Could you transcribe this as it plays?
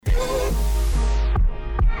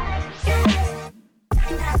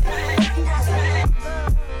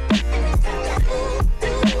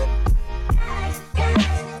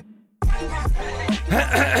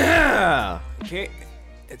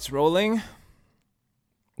It's rolling.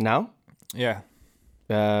 Now? Yeah.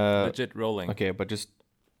 Legit rolling. Okay, but just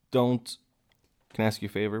don't... Can I ask you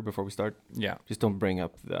a favor before we start? Yeah. Just don't bring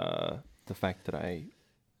up the fact that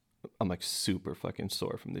I'm like super fucking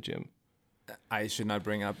sore from the gym. I should not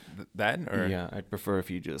bring up that? Or? Yeah, I'd prefer if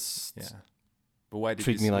you just But why did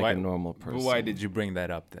treat you, me like a normal person. But why did you bring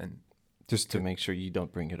that up then? Just to make sure you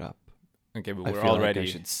don't bring it up. Okay, but I feel like I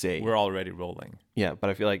should say. We're already rolling. Yeah, but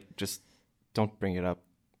I feel like just don't bring it up.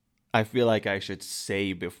 I feel like I should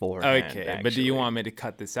say beforehand. Okay, actually. but do you want me to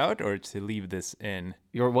cut this out or to leave this in?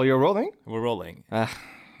 You're rolling? We're rolling.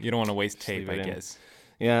 You don't want to waste tape, I guess.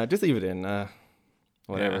 Yeah, just leave it in.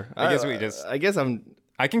 Whatever. Yeah, I guess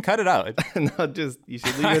I can cut it out. No, just you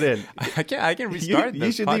should leave it in. I can restart this.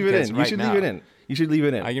 You should leave it in. You should leave it in. You should leave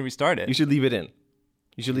it in. I can restart it. You should leave it in.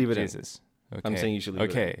 You should leave it in. Jesus. Okay. I'm saying you should leave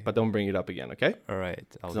it in. But don't bring it up again, okay? All right.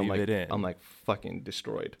 I'll leave it in. I'm like fucking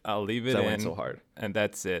destroyed. I'll leave it in. I went so hard. And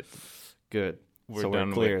that's it. Good.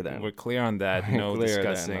 We're clear then. We're clear on that. No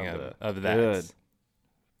discussing of that.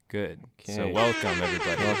 Good. Okay. So welcome,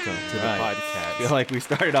 everybody. Welcome to the podcast. I feel like we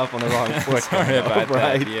started off on the wrong foot. Sorry about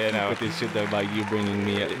that. With this shit about you bringing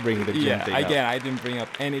the gym thing again, up. I didn't bring up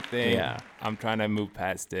anything. Yeah. I'm trying to move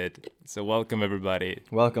past it. So welcome, everybody.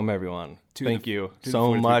 Welcome, everyone. Thank you to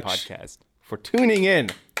so much podcast. For tuning in.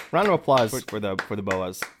 Round of applause for the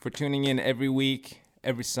boas. For tuning in every week,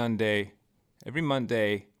 every Sunday, every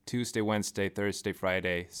Monday, Tuesday, Wednesday, Thursday,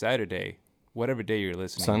 Friday, Saturday, whatever day you're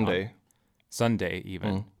listening. Sunday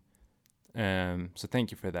even. So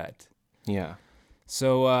thank you for that. Yeah.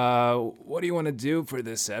 So what do you want to do for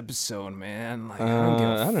this episode, man? Like,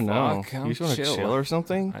 I don't know. You just want to chill or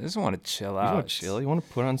something? I just want to chill out. You want to chill? You want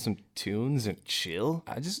to put on some tunes and chill?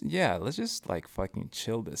 Let's just like fucking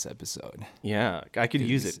chill this episode. Yeah, I could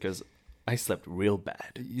use it because I slept real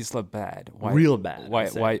bad. You slept bad? Why? Real bad. Why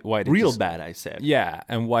did real bad, I said. Yeah,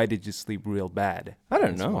 and why did you sleep real bad? I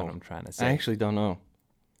don't know. That's what I'm trying to say. I actually don't know.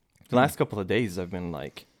 The last couple of days I've been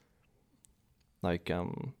like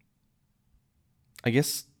I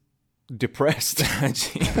guess depressed.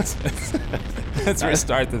 Jesus. Let's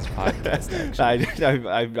restart this podcast.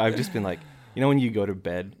 I've just been like, you know, when you go to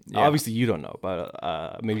bed, obviously you don't know,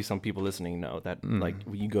 but maybe some people listening know that like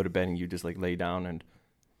when you go to bed and you just like lay down and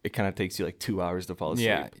it kind of takes you like 2 hours to fall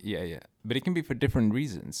asleep. Yeah. But it can be for different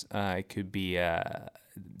reasons. It could be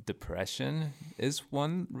depression is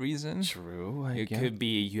one reason. True. It could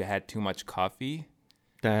be you had too much coffee.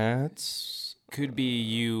 Could be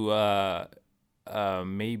you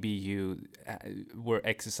maybe you were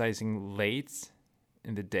exercising late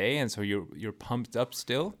in the day and so you're pumped up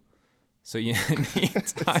still. So you need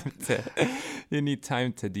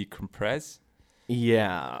time to decompress.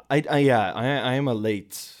 Yeah. I am a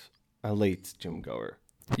late gym goer.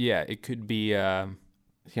 Yeah, it could be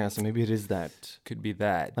so maybe it is that. Could be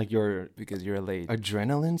that. Like because you're late.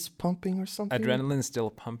 Adrenaline's pumping or something? Adrenaline's still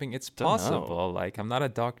pumping. It's possible. Like, I'm not a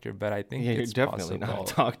doctor, but I think it's you're definitely possible.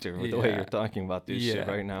 not a doctor with the way you're talking about this shit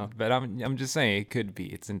right now. But I'm just saying it could be.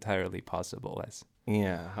 It's entirely possible.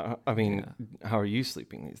 Yeah. How are you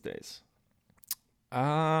sleeping these days?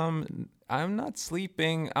 I'm not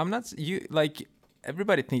sleeping. Like,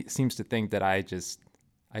 everybody seems to think that I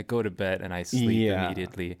go to bed and I sleep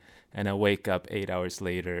immediately and I wake up 8 hours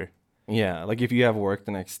later. Yeah, like if you have work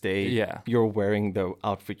the next day, you're wearing the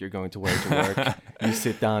outfit you're going to wear to work. You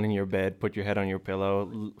sit down in your bed, put your head on your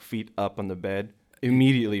pillow, feet up on the bed,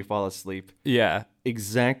 immediately fall asleep. Yeah.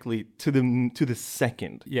 Exactly to the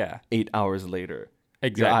second. Yeah. 8 hours later.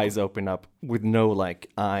 Exactly. Your eyes open up with no like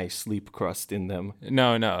eye sleep crust in them.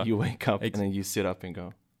 No. You wake up and then you sit up and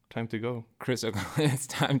go, time to go. Chris, it's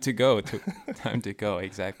time to go. Time to go.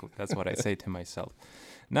 Exactly. That's what I say to myself.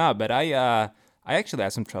 No, but I actually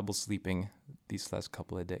had some trouble sleeping these last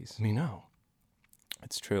couple of days. Me know.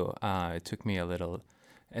 It's true. It took me a little.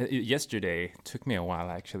 Yesterday took me a while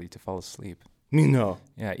actually to fall asleep. Me know.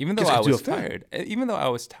 Yeah, even though I was tired. Even though I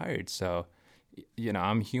was tired, so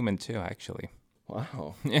I'm human too, actually.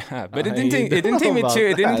 Wow. Yeah, but it didn't take me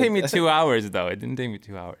 2 hours though. It didn't take me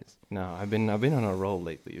 2 hours. No, I've been on a roll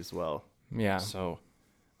lately as well. Yeah. So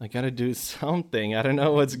I gotta do something. I don't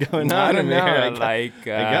know what's going on in there. I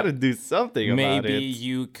gotta do something about it. Maybe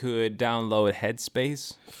you could download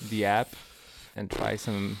Headspace, the app, and try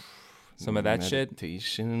some of that shit.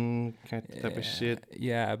 Meditation type of shit.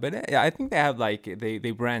 Yeah, but I think they have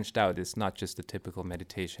they branched out. It's not just the typical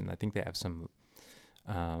meditation. I think they have some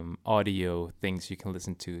audio things you can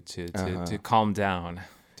listen to calm down,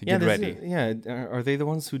 to get ready. Are they the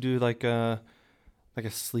ones who do like a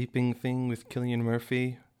sleeping thing with Cillian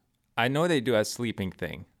Murphy? I know they do a sleeping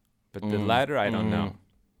thing, but the latter I don't know.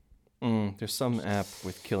 There's some app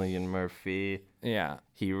with Cillian Murphy. Yeah.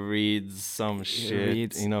 He reads some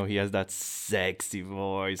shit. You know, he has that sexy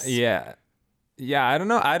voice. Yeah. Yeah, I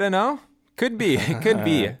don't know. Could be. Could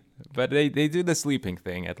be. But they do the sleeping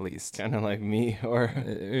thing at least. Kind of like me, or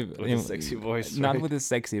with a sexy voice. Not right? with a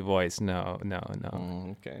sexy voice. No.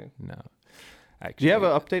 Okay. No. Actually, do you have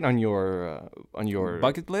an update on your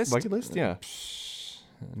bucket list? Bucket list, yeah.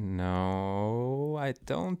 No, I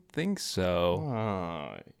don't think so.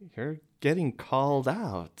 Oh, you're getting called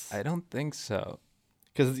out. I don't think so.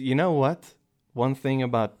 Because you know what? One thing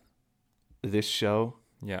about this show,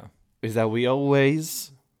 is that we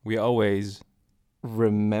always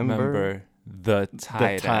remember the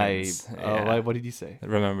Titans. Yeah. What did you say?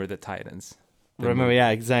 Remember the Titans. Yeah,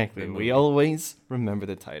 exactly. We always remember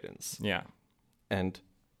the Titans. Yeah. And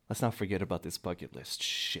let's not forget about this bucket list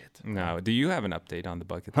shit. No. Do you have an update on the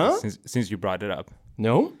bucket list since you brought it up?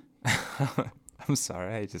 No? I'm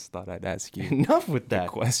sorry. I just thought I'd ask you. Enough with that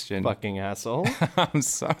question. Fucking asshole. I'm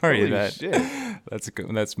sorry. Holy shit.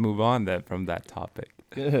 Let's move on then from that topic.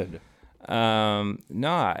 Good. No,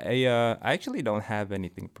 I actually don't have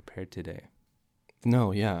anything prepared today.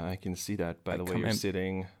 No, yeah, I can see that by the way you're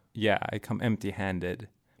sitting. Yeah, I come empty-handed.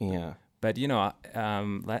 Yeah. But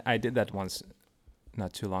I did that once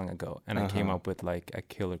not too long ago, and I came up with like a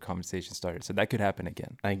killer conversation starter. So that could happen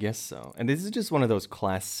again. I guess so. And this is just one of those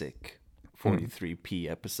classic 43p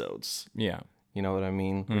episodes. Yeah. You know what I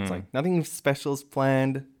mean? It's like nothing special is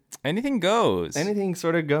planned. Anything goes. Anything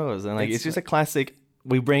sort of goes. And like it's just a classic.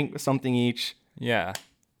 We bring something each. Yeah.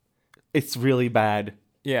 It's really bad.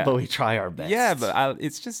 Yeah. But we try our best. Yeah, but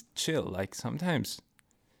it's just chill. Like sometimes,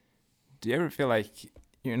 do you ever feel like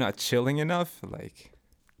you're not chilling enough? Like,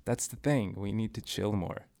 that's the thing. We need to chill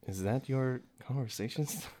more. Is that your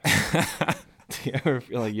conversations? Do you ever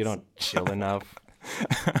feel like you don't chill enough?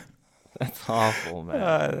 That's awful, man.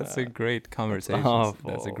 That's a great conversation.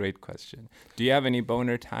 That's a great question. Do you have any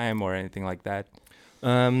boner time or anything like that?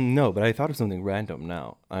 No, but I thought of something random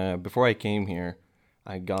now. Before I came here,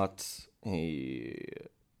 I got an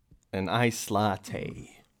iced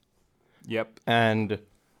latte. Yep. And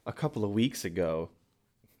a couple of weeks ago,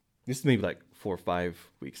 this is maybe like 4 or 5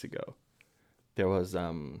 weeks ago, there was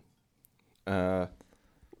I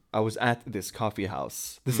was at this coffee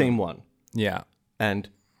house, the same one. Yeah. And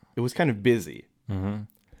it was kind of busy. Mm-hmm.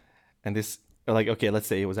 And this, like, okay, let's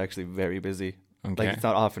say it was actually very busy. Okay. Like, it's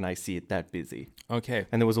not often I see it that busy. Okay.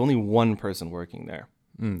 And there was only one person working there.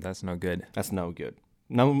 That's no good. That's no good.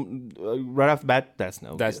 No, right off the bat, that's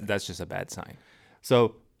no good. That's just a bad sign.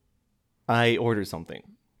 So I ordered something.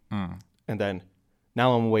 And then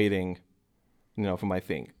now I'm waiting, for my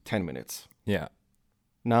thing, 10 minutes. Yeah.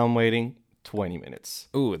 Now I'm waiting 20 minutes.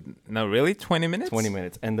 Ooh, no, really? 20 minutes? 20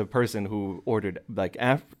 minutes. And the person who ordered like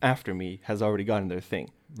after me has already gotten their thing.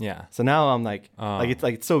 Yeah. So now I'm like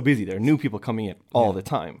it's so busy. There are new people coming in all the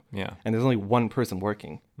time. Yeah. And there's only one person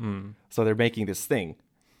working. So they're making this thing.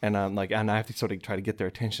 And I'm like, and I have to sort of try to get their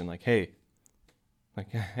attention. Like, hey. Like,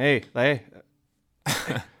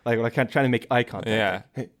 like I'm trying to make eye contact. Yeah.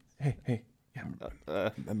 Like, hey. Yeah.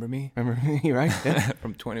 Remember me? Remember me, right? Yeah.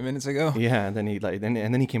 From 20 minutes ago? Yeah. And then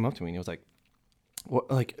he came up to me and he was like,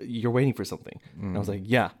 "What? Like, you're waiting for something?" And I was like,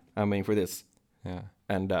 "Yeah, I'm waiting for this." Yeah.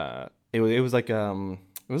 And it was like it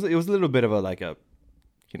was a little bit of a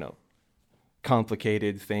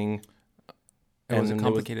complicated thing. It was a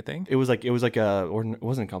complicated thing? It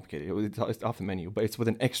wasn't complicated. It's off the menu, but it's with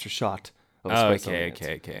an extra shot of espresso.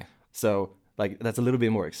 Okay. So like that's a little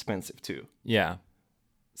bit more expensive too. Yeah.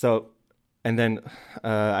 So, and then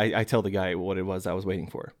I tell the guy what it was I was waiting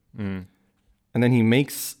for. And then he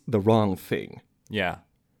makes the wrong thing. Yeah.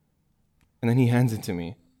 And then he hands it to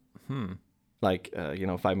me. Like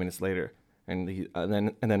 5 minutes later. And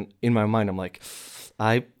then in my mind I'm like,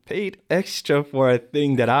 I paid extra for a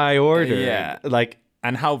thing that I ordered. Yeah. Like,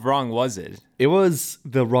 and how wrong was it? It was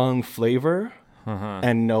the wrong flavor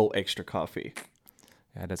and no extra coffee.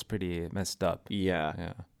 Yeah, that's pretty messed up.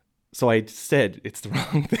 Yeah. So I said it's the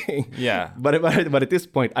wrong thing. Yeah. But at this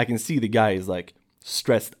point I can see the guy is like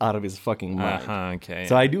stressed out of his fucking mind. Okay.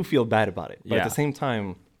 So I do feel bad about it. But at the same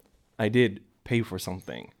time, I did pay for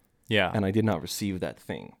something. Yeah. And I did not receive that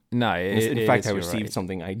thing. No, in fact, I received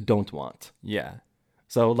something I don't want. Yeah.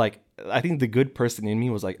 So like, I think the good person in me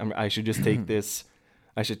was like, I should just take this.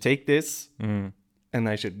 I should take this and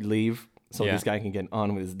I should leave so this guy can get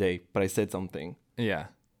on with his day. But I said something. Yeah.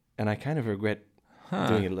 And I kind of regret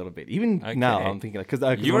doing it a little bit. Even now, I'm thinking like,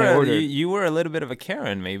 because you were a little bit of a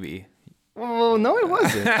Karen, maybe. Well, no, it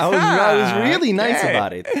wasn't. I was really nice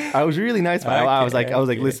about it. I was really nice about it. I was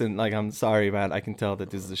like, listen, like, I'm sorry, man. I can tell that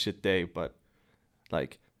this is a shit day, but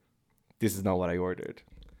like, this is not what I ordered.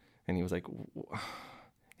 And he was like,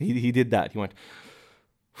 He did that. He went,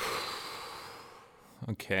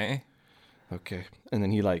 Okay. okay. And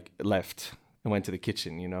then he like left and went to the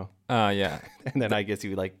kitchen, you know? Yeah. And then I guess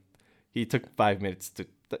he took 5 minutes to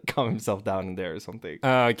calm himself down in there or something.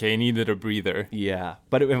 Okay, needed a breather. Yeah.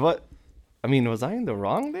 But was I in the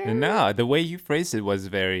wrong there? No, the way you phrased it was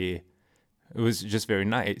it was just very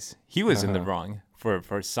nice. He was in the wrong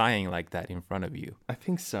for sighing like that in front of you. I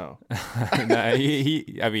think so.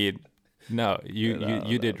 No,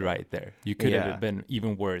 you did right there. You could have been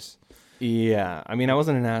even worse. Yeah. I mean, I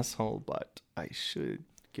wasn't an asshole, but I should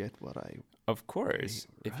get what I... Of course,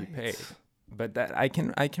 if you paid. But that I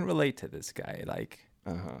can relate to this guy. Like,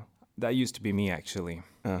 that used to be me, actually.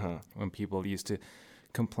 When people used to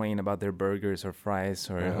complain about their burgers or fries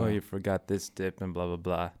or, oh, you forgot this dip and blah, blah,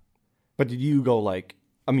 blah. But did you go like...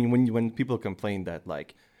 I mean, when people complain that,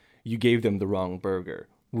 like, you gave them the wrong burger,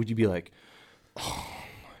 would you be like... Oh,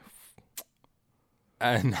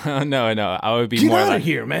 no. I would be get more out like... of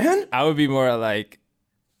here, man! I would be more like...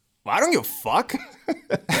 Well, I don't give a fuck.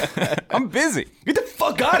 I'm busy. Get the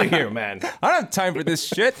fuck out of here, man! I don't have time for this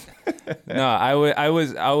shit. No, I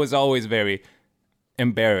was always very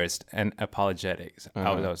embarrassed and apologetic. So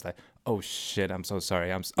I was like, oh shit, I'm so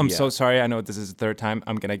sorry. I'm so sorry. I know this is the third time.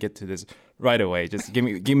 I'm gonna get to this right away. Just give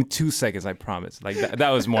me 2 seconds. I promise. Like that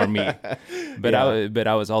was more me. But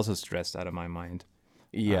I was also stressed out of my mind.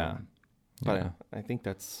 Yeah, but I think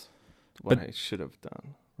that's what I should have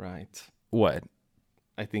done. Right? What?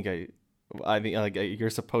 I think like you're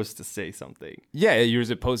supposed to say something. Yeah, you're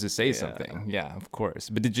supposed to say something. Yeah, of course.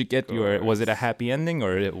 But did you get was it a happy ending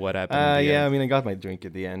or what happened? Yeah, I mean, I got my drink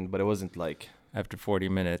at the end, but it wasn't like... After 40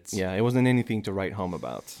 minutes. Yeah, it wasn't anything to write home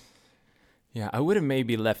about. Yeah, I would have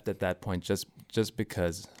maybe left at that point just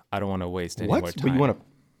because I don't want to waste any more time. But you want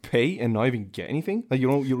to pay and not even get anything? Like you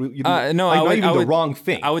no, like the wrong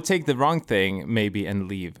thing. I would take the wrong thing maybe and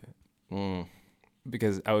leave.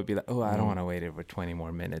 Because I would be like, oh, I don't want to wait over 20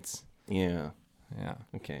 more minutes. Yeah. Yeah.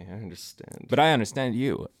 Okay, I understand. But I understand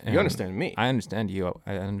you. You understand me. I understand you.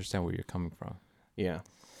 I understand where you're coming from. Yeah.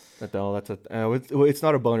 It's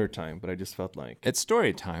not a boner time, but I just felt like... It's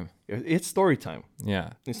story time. It's story time.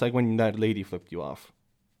 Yeah. It's like when that lady flipped you off.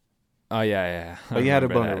 Oh, yeah. But you had a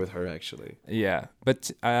boner with her, actually. Yeah.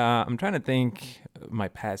 But I'm trying to think my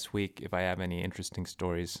past week if I have any interesting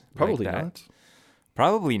stories. Probably like that. not.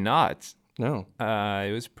 Probably not. No.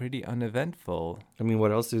 It was pretty uneventful. I mean,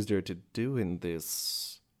 what else is there to do in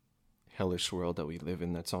this hellish world that we live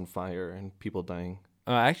in that's on fire and people dying?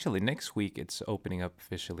 Actually, next week it's opening up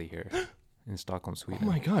officially here in Stockholm, Sweden.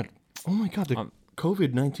 Oh my god. The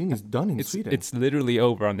COVID-19 is done in Sweden. It's literally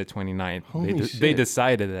over on the 29th. Holy shit. They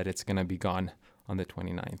decided that it's going to be gone on the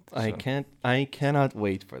 29th. So. I cannot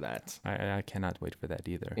wait for that. I cannot wait for that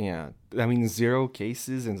either. Yeah. I mean, 0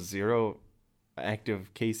 cases and 0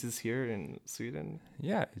 active cases here in Sweden.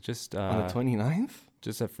 Yeah, just on the 29th?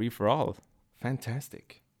 Just a free for all.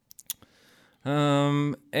 Fantastic.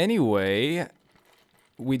 Anyway,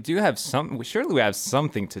 we do have surely we have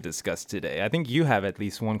something to discuss today. I think you have at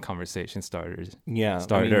least one conversation starter. Yeah.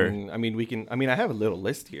 Starter. I have a little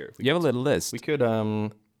list here. You have a little list. We could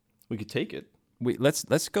take it.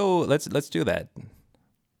 Let's go. Let's do that.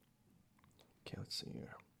 Okay, let's see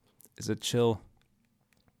here. Is it chill?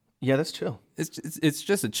 Yeah, that's chill. It's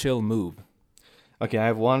just a chill move. Okay, I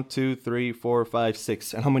have 1, 2, 3, 4, 5,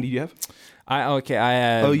 6. And how many do you have? I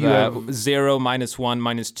have. You have 0, -1,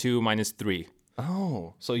 -2, -3.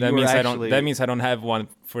 Oh, so that means I don't have one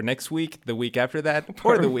for next week, the week after that,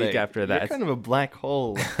 or the week after that. You're kind of a black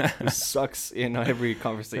hole who sucks in every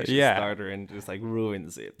conversation starter and just like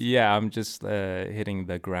ruins it. Yeah, I'm just hitting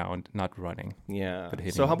the ground, not running. Yeah.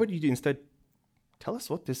 So how about you instead tell us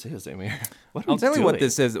what this is, Amir? I'll tell you what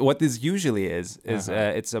this is. What this usually is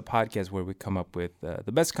it's a podcast where we come up with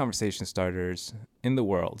the best conversation starters in the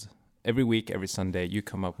world. Every week, every Sunday, you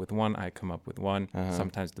come up with one, I come up with one.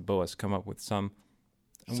 Sometimes the boas come up with some.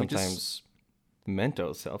 Sometimes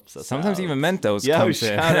Mentos helps us Sometimes out. even Mentos comes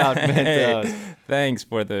in. Shout out Mentos. Hey, thanks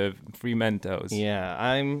for the free Mentos. Yeah,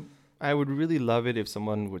 I would really love it if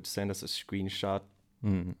someone would send us a screenshot.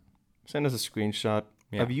 Send us a screenshot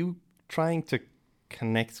of you trying to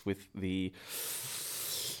connect with the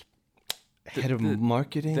head of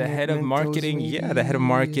marketing. The head of marketing, maybe? The head of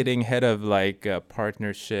marketing, head of like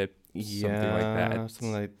partnership.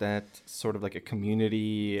 Something like that. Sort of like a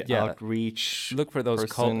community outreach. Look for those.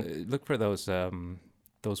 Look for those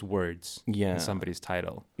words in somebody's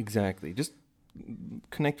title. Exactly. Just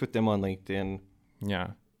connect with them on LinkedIn.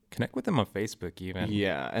 Yeah, connect with them on Facebook even.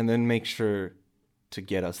 Yeah, and then make sure to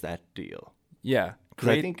get us that deal. Yeah, because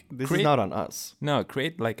I think this is not on us. No,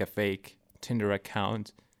 create like a fake Tinder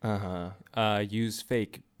account Use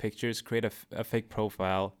fake pictures, create a fake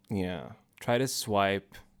profile. Yeah. Try to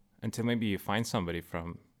swipe until maybe you find somebody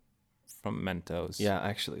from Mentos. Yeah,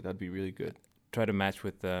 actually, that'd be really good. Try to match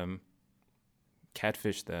with them,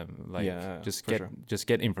 catfish them, like just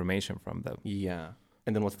get information from them. Yeah.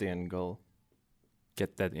 And then what's the end goal?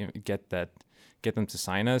 Get them to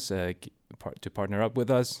sign us, to partner up with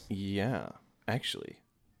us. Yeah, actually.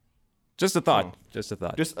 Just a thought. Oh. Just a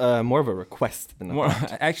thought. Just more of a request than a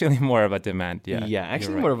thought. Actually, more of a demand. Yeah. Yeah,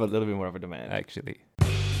 actually, right. A little bit more of a demand. Actually.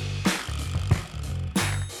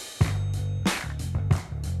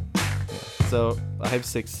 So I have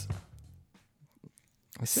 6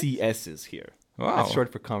 CSs here. Wow. That's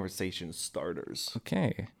short for conversation starters.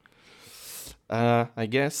 Okay. I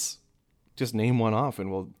guess just name one off,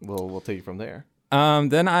 and we'll take it from there.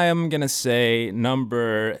 Then I am gonna say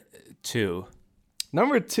number 2.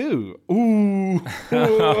 Number 2. Ooh.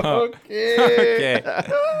 Okay. Okay.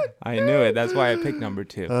 I knew it. That's why I picked number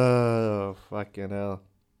 2. Oh, fucking hell.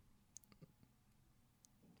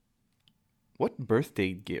 What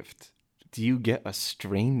birthday gift do you get a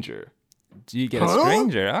stranger? Do you get a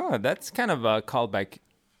stranger? Oh, that's kind of a callback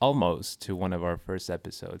almost to one of our first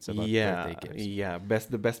episodes about birthday gifts. Yeah,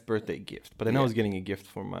 the best birthday gift. But then I was getting a gift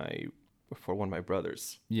for one of my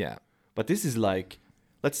brothers. Yeah. But this is like,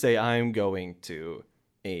 let's say I'm going to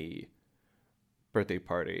a birthday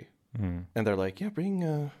party, and they're like, "Yeah, bring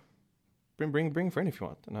a friend if you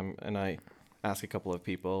want." And I ask a couple of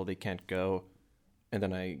people, they can't go, and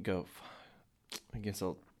then I go, "I guess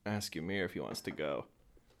I'll ask Mir if he wants to go,"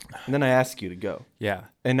 and then I ask you to go. Yeah.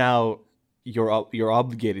 And now you're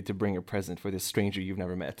obligated to bring a present for this stranger you've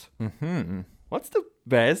never met. Mm-hmm. What's the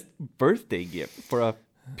best birthday gift for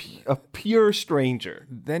a pure stranger?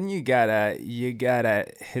 Then you gotta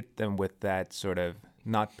hit them with that sort of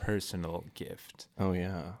not personal gift. Oh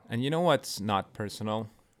yeah. And you know what's not personal?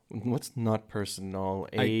 What's not personal?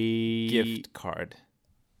 A gift card.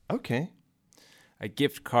 Okay. A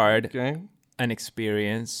gift card. Okay. An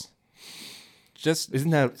experience. Isn't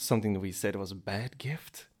that something that we said was a bad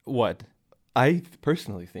gift? What? I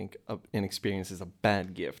personally think an experience is a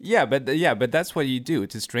bad gift. Yeah, but that's what you do.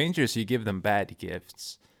 To strangers, you give them bad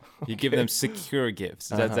gifts. You give them secure gifts.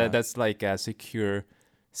 That's like a secure,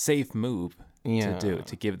 safe move to do.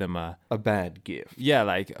 To give them a bad gift. Yeah,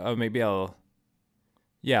 like maybe I'll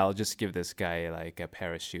just give this guy like a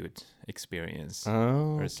parachute experience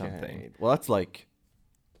or something. Well, that's like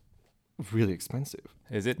really expensive.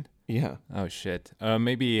 Is it? Yeah. Oh shit.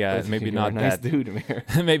 Maybe not nice that. Dude, Amir.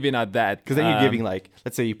 Maybe not that. Because then you're giving like,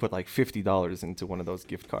 let's say you put like $50 into one of those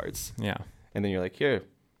gift cards. Yeah. And then you're like, here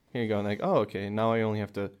you go. And like, oh, okay. Now I only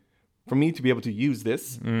have to, for me to be able to use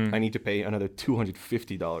this, I need to pay another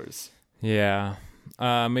 $250. Yeah.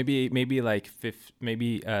 Maybe like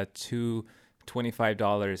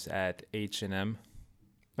 $225 at H&M.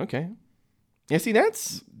 Okay. Yeah, see,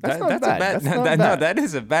 that's not bad. No, that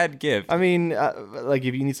is a bad gift. I mean, like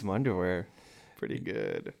if you need some underwear, pretty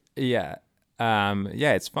good. Yeah.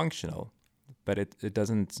 It's functional, but it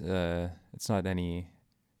doesn't. It's not any.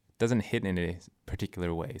 Doesn't hit in a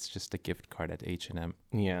particular way. It's just a gift card at H&M.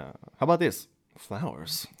 Yeah. How about this?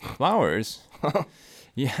 Flowers. Flowers.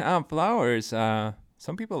 Yeah, flowers.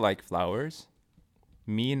 Some people like flowers.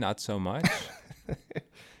 Me, not so much.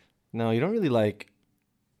 No, you don't really like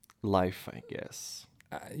life, I guess.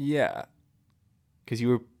 Yeah. Because you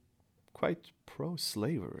were quite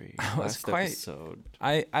pro-slavery last episode.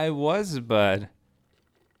 I was, but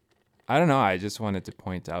I don't know. I just wanted to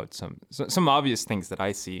point out some obvious things that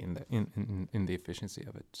I see in the efficiency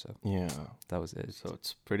of it. So yeah, that was it. So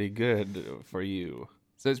it's pretty good for you.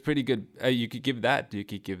 So it's pretty good. You could give that. You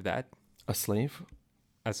could give that a slave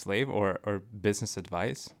or business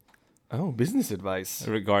advice. Oh, business advice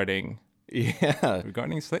regarding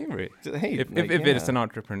slavery. Hey, if it's an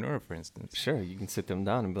entrepreneur, for instance. Sure, you can sit them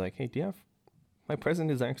down and be like, hey, do you have... My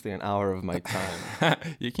present is actually an hour of my time.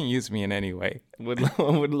 You can use me in any way.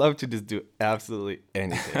 Would love to just do absolutely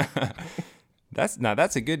anything.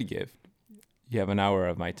 That's a good gift. You have an hour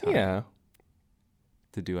of my time. Yeah.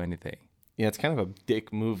 To do anything. Yeah, it's kind of a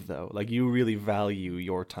dick move, though. Like, you really value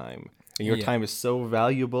your time. And your time is so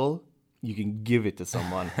valuable... You can give it to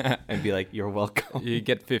someone and be like, you're welcome. You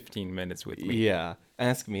get 15 minutes with me. Yeah.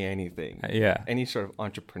 Ask me anything. Yeah. Any sort of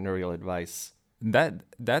entrepreneurial advice.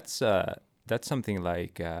 That's something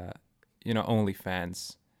like,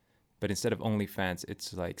 OnlyFans. But instead of OnlyFans,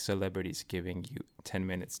 it's like celebrities giving you 10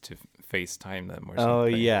 minutes to FaceTime them or something. Oh,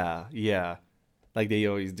 yeah. Yeah. Like they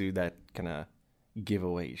always do that kind of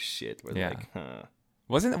giveaway shit. Where like,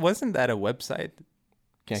 Wasn't that a website?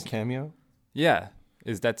 Cameo? Yeah.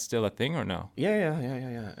 Is that still a thing or no?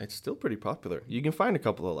 Yeah. It's still pretty popular. You can find a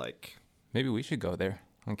couple of like. Maybe we should go there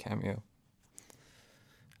on Cameo.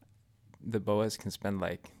 The boas can spend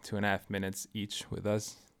like 2.5 minutes each with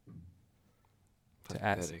us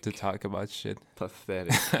to talk about shit.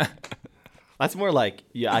 Pathetic. That's more like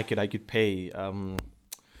I could pay.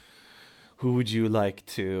 Who would you like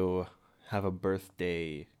to have a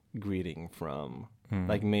birthday greeting from?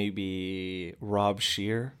 Like maybe Rob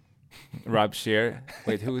Shear. Rob Shear.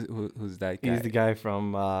 Wait, who's that guy? He's the guy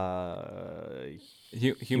from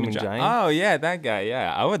Human Giant. Oh yeah, that guy.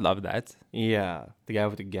 Yeah, I would love that. Yeah, the guy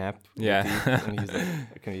with the gap. Yeah, and he's like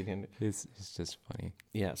a comedian. It's just funny.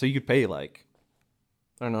 Yeah, so you could pay like,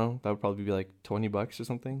 I don't know, that would probably be like $20 or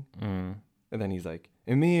something. And then he's like,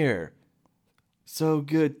 Amir, so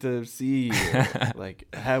good to see you.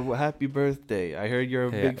 Like, happy birthday. I heard you're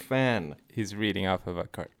a big fan. He's reading off of a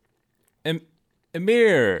card.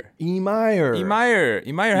 Amir. Emir.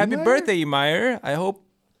 Happy birthday, Emir. I hope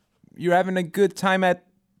you're having a good time at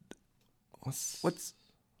what's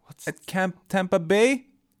at Camp Tampa Bay?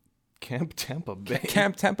 Camp Tampa Bay.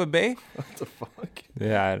 Camp Tampa Bay? What the fuck?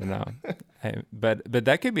 Yeah, I don't know. But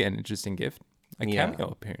that could be an interesting gift. A cameo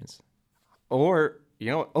appearance. Or,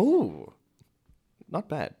 not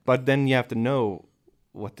bad. But then you have to know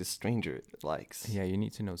what this stranger likes. Yeah, you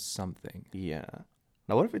need to know something. Yeah.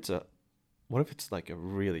 Now, what if it's like a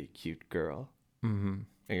really cute girl? Mm-hmm.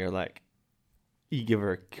 And you're like, you give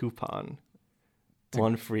her a coupon.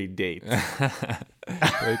 One free date. Okay.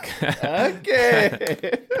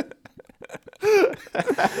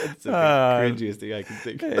 It's the cringiest thing I can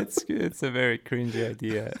think of. It's a very cringy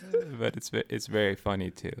idea, but it's very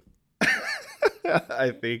funny too.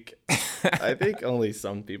 I think only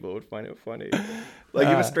some people would find it funny. Like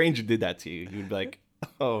if a stranger did that to you, you'd be like,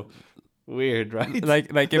 "Oh, weird, right?" Like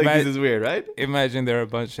this is weird, right? Imagine there are a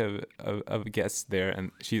bunch of guests there,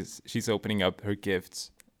 and she's opening up her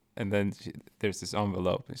gifts, and then there's this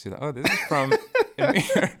envelope, and she's like, "Oh, this is from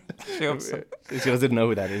Amir." She doesn't know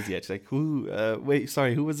who that is yet. She's like, "Who? Wait,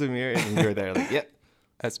 sorry, who was Amir?" And you're there, like, "Yep,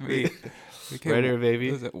 that's me." Okay, right here,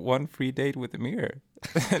 baby. One free date with Amir.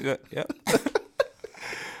 Yep.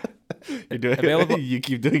 You're doing available. You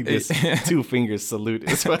keep doing this 2 fingers salute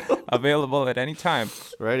as well. Available at any time.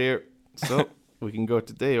 Right here. So we can go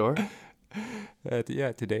today or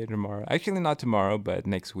today or tomorrow. Actually, not tomorrow, but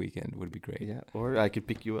next weekend would be great. Yeah, or I could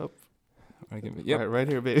pick you up. Yep. Right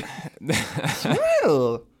here, baby.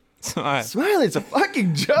 Smile. It's a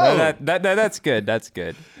fucking joke. No, that's good. That's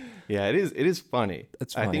good. Yeah, it is. It is funny.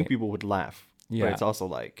 That's funny. I think people would laugh. Yeah. But it's also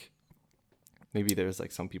like, maybe there's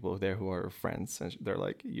like some people there who are friends and they're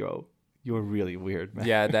like, "Yo, you're really weird, man."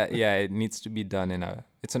 Yeah, it needs to be done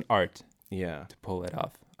it's an art. Yeah. To pull it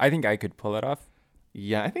off. I think I could pull it off.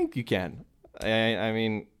 Yeah, I think you can. I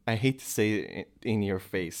mean, I hate to say it in your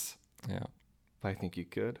face. Yeah. But I think you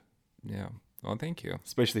could. Yeah. Well, thank you.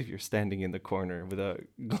 Especially if you're standing in the corner with a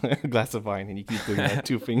glass of wine and you keep doing that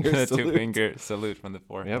 2 fingers salute. 2 finger salute from the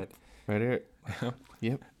forehead. Yep. Right here.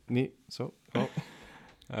 Yep. Neat. So, you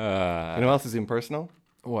know what else is impersonal?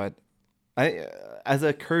 What? As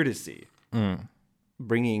a courtesy,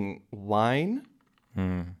 bringing wine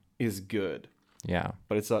is good. Yeah.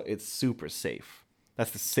 But it's super safe.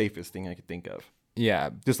 That's the safest thing I could think of.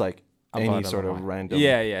 Yeah. Just like any sort of random.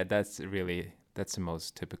 Yeah. That's the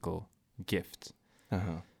most typical gift.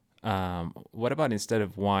 What about instead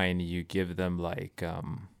of wine, you give them like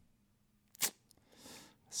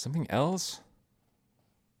something else?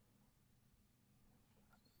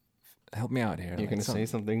 Help me out here. You're gonna say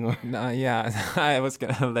something? Or? No, yeah. I was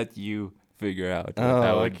gonna let you figure out. What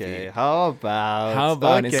that would be. How about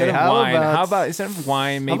okay, instead of wine? How about instead of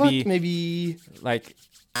wine, maybe like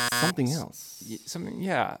something else? Something,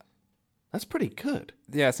 yeah. That's pretty good.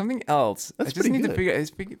 Yeah, something else. That's I just need good.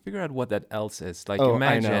 to figure out what that else is. Like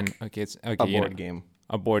imagine, okay, it's okay, a board game.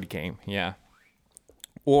 A board game, yeah.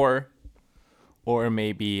 Or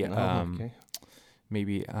maybe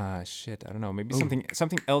maybe shit, I don't know. Maybe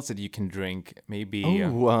something else that you can drink. Maybe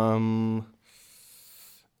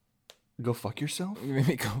go fuck yourself.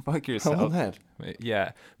 Maybe go fuck yourself. How about that?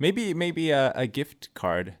 Yeah, maybe a gift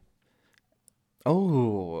card.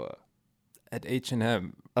 Oh, at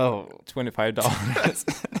H&M. Oh, $25.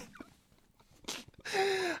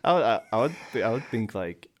 I would think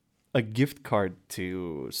like a gift card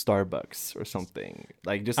to Starbucks or something.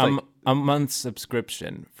 Like just like a month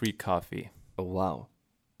subscription, free coffee. Oh wow,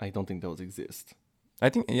 I don't think those exist. I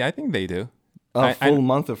think they do. A full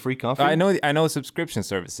month of free coffee. I know subscription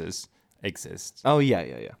services exist. Oh yeah,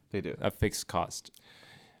 they do. A fixed cost.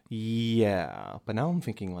 Yeah, but now I'm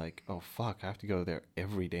thinking like, oh fuck, I have to go there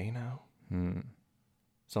every day now.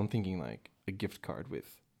 So I'm thinking like a gift card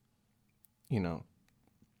with,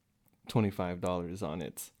 $25 on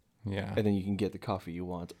it. Yeah. And then you can get the coffee you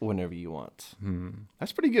want whenever you want.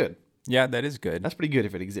 That's pretty good. Yeah, that is good. That's pretty good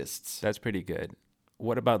if it exists. That's pretty good.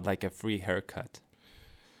 What about like a free haircut?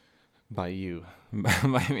 By you.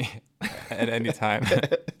 By me. At any time.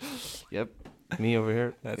 Yep. Me over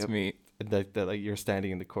here. That's me. Like you're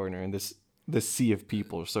standing in the corner and this sea of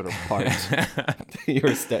people sort of part.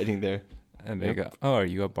 You're standing there. And they go, "Oh, are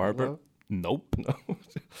you a barber?" Hello? Nope. No.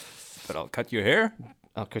 But I'll cut your hair.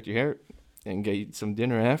 I'll cut your hair and get you some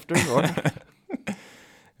dinner after. Or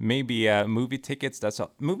Maybe movie tickets. That's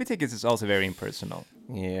all. Movie tickets is also very impersonal.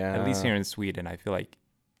 yeah. At least here in Sweden, I feel like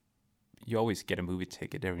you always get a movie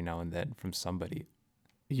ticket every now and then from somebody.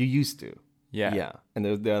 You used to. Yeah. Yeah. And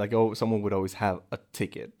they're like, oh, someone would always have a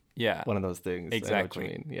ticket. Yeah. One of those things. Exactly. I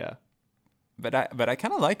know what you mean. Yeah. But I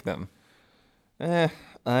kind of like them. But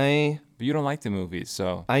you don't like the movies,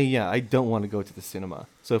 so. I don't want to go to the cinema.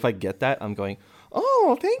 So if I get that, I'm going,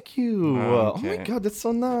 oh, thank you. Oh my Okay. God, that's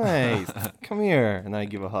so nice. Come here. And I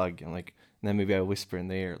give a hug. And like, and then maybe I whisper in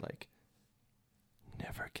the ear, like,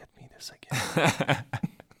 never get me this again.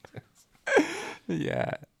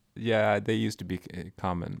 Yeah, they used to be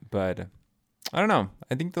common, but I don't know.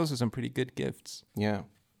 I think those are some pretty good gifts. Yeah.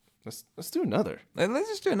 Let's do another. Let's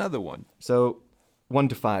just do another one. So 1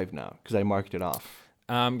 to 5 now, because I marked it off.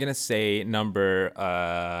 I'm gonna say number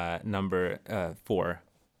 4.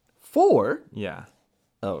 4? Yeah.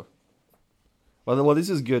 Oh. Well, this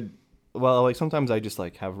is good. Well, like sometimes I just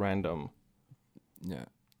like have random. Yeah.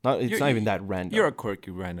 It's not even that random. You're a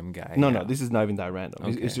quirky random guy. No, yeah. no, this is not even that random.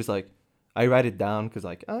 It's Okay. just like I write it down because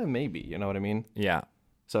like, maybe, you know what I mean? Yeah.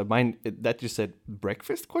 So mine that just said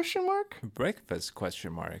breakfast question mark? Breakfast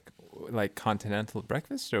question mark. Like continental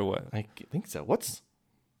breakfast or what? I think so. What's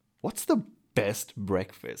the best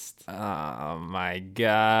breakfast? Oh my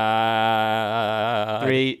god.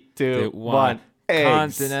 3, 2, 1. Eggs.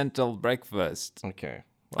 Continental breakfast. Okay.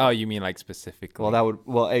 Oh, you mean like specifically?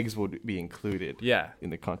 Well, eggs would be included. Yeah. In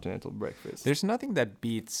the continental breakfast. There's nothing that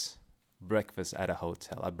beats breakfast at a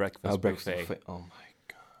hotel, a breakfast buffet. Oh my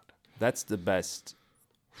God. That's the best.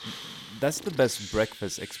 That's the best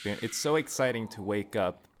breakfast experience. It's so exciting to wake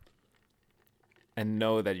up and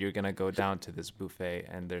know that you're gonna go down to this buffet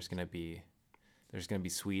and there's gonna be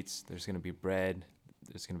sweets, there's gonna be bread,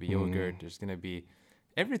 there's gonna be yogurt, there's gonna be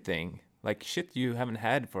everything. Like shit you haven't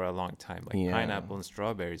had for a long time, like pineapple and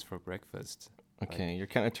strawberries for breakfast. Okay, you're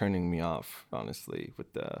kind of turning me off, honestly,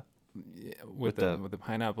 with the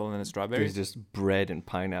pineapple and the strawberries. There's just bread and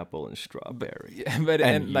pineapple and strawberry. Yeah, but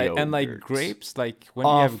and like grapes, like when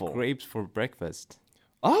Awful. you have grapes for breakfast.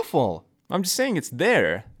 Awful. I'm just saying it's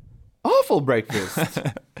there. Awful breakfast.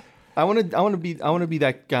 I want to be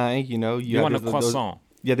that guy, you know. You want a croissant.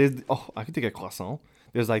 I could take a croissant.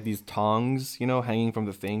 There's like these tongs, you know, hanging from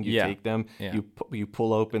the thing. You take them. Yeah. You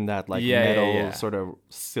pull open that like metal sort of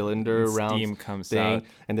cylinder And round steam comes thing, out.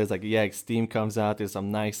 and there's like steam comes out. There's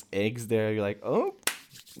some nice eggs there. You're like, oh,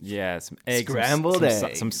 Yeah, some eggs, Scrambled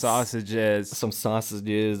eggs. some sausages. some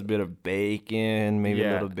sausages, a bit of bacon, maybe a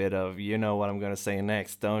Yeah. little bit of, you know what I'm gonna say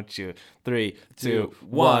next, don't you? 3, 2, 2,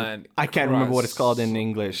 1. I can't remember what it's Croissant. called in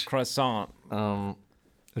English. Croissant.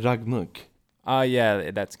 Ragmunk. Oh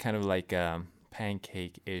yeah, that's kind of like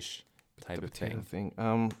pancake-ish type of Potato thing.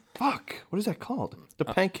 thing. Fuck. What is that called? The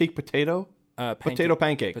pancake potato? Potato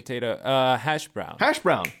pancake. Potato hash brown. Hash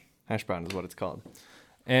brown. Hash brown is what it's called.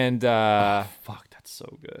 And Fuck, that's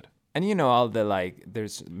so good. and you know all the like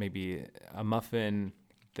there's maybe a muffin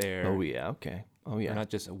there. Oh yeah, okay. Oh Or yeah. not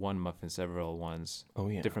just one muffin, several ones. Oh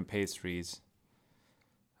yeah. Different pastries.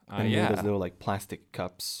 And you know Yeah. those little like plastic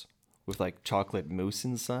cups with like chocolate mousse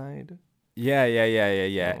inside. Yeah. Oh,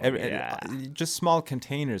 yeah. Just small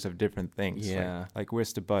containers of different things. Yeah. Like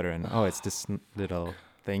where's the butter? And it's this little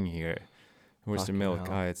thing here. Where's the Fucking milk?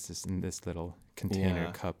 hell. Oh, it's just in this little container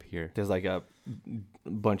Yeah. cup here. There's like a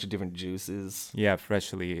bunch of different juices. Yeah,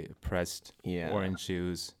 freshly pressed Yeah. orange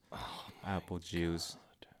juice, apple juice.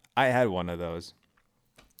 I had one of those.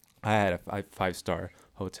 I had a 5-star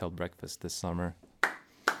hotel breakfast this summer.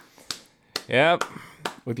 Yep.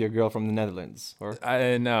 With your girl from the Netherlands, or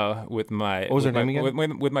I know with my What was her name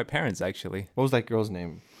again? With my parents actually. what was that girl's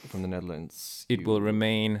name from the Netherlands? It will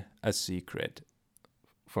remain a secret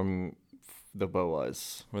from the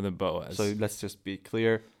Boas. for the Boas. So let's just be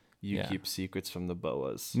clear. You Yeah. keep secrets from the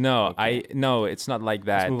Boas. no, Okay. no, it's not like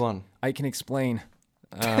that. Let's move on. I can explain.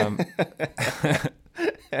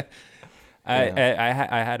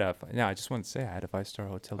 I just want to say I had a 5-star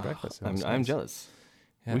hotel breakfast. It was I'm nice. jealous.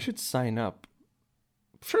 Yeah. We should sign up.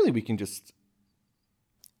 Surely we can just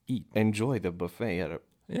Eat. enjoy the buffet at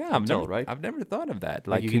Yeah, hotel, right? I've never thought of that.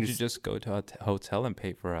 Like, could you just go to a hotel and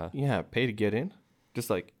pay for a... Yeah, pay to get in. Just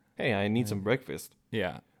like, hey, I need some breakfast.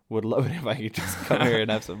 Yeah. Would love it if I could just come here and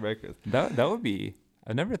have some breakfast. That would be...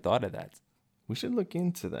 I've never thought of that. We should look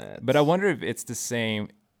into that. But I wonder if it's the same...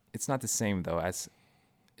 It's not the same, though, as...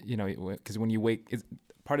 You know, because when you wake...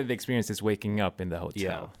 part of the experience is waking up in the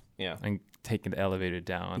hotel. Yeah. And taking the elevator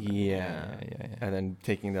down. Yeah. And then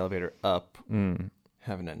taking the elevator up.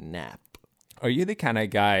 Having a nap. Are you the kind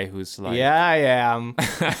of guy who's like... Yeah, I am.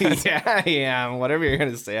 Yeah, I am. Whatever you're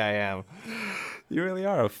going to say, I am. You really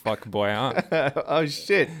are a fuck boy, huh? Oh,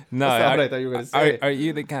 shit. No, that's not what I thought you were going to say. Are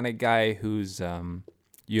you the kind of guy who's...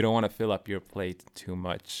 you don't want to fill up your plate too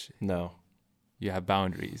much? No. You have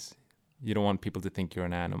boundaries. You don't want people to think you're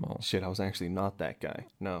an animal. Shit, I was actually not that guy.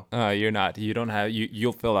 No. You're not. You don't have...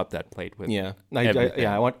 You'll fill up that plate with everything.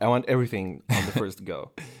 I want everything on the first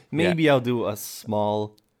go. Maybe I'll do a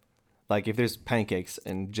small... Like, if there's pancakes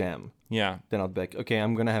and jam, then I'll be like, okay,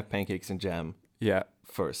 I'm going to have pancakes and jam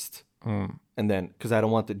first. And then, because I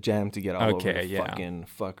don't want the jam to get all over the fucking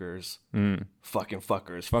fuckers. Fucking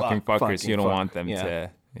fuckers. Fucking fuckers. You don't want them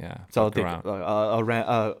to, So I'll take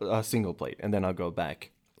a single plate, and then I'll go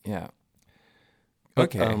back. Yeah.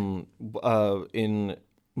 But, in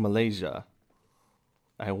Malaysia,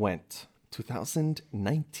 I went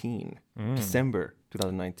 2019, December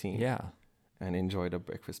 2019. Yeah. And enjoyed a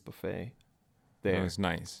breakfast buffet there. That was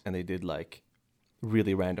nice. And they did like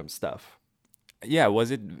really random stuff. Yeah,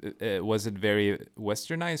 was it very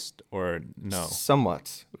westernized or no?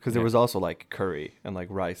 Somewhat, because there was also like curry and like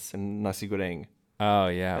rice and nasi goreng. Oh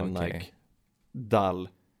yeah, and like dal.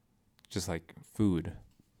 Just like food.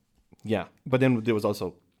 Yeah, but then there was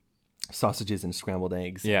also sausages and scrambled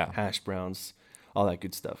eggs, hash browns, all that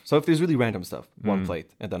good stuff. So if there's really random stuff, one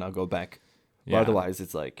plate, and then I'll go back. But otherwise,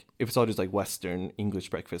 it's like, if it's all just like Western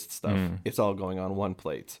English breakfast stuff, it's all going on one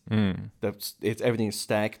plate. Everything's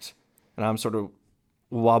stacked, and I'm sort of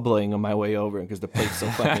wobbling on my way over because the plate's so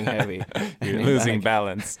fucking heavy. You're losing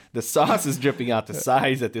balance. The sauce is dripping out the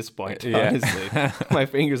sides at this point, honestly. My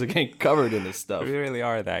fingers are getting covered in this stuff. You really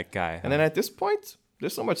are that guy. And then at this point,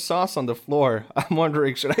 there's so much sauce on the floor. I'm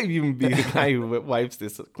wondering, should I even be the guy who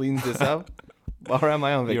cleans this up? Or am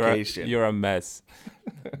I on vacation? You're a mess.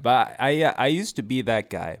 But I used to be that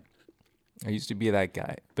guy.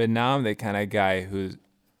 But now I'm the kind of guy who's...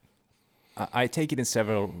 I take it in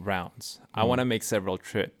several rounds. I want to make several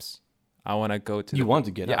trips. I want to go to... You want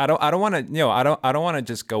to get up. I don't want to... I don't want to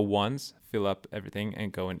just go once, fill up everything,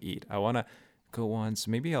 and go and eat. I want to go once.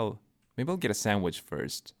 Maybe I'll get a sandwich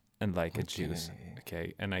first and like a juice.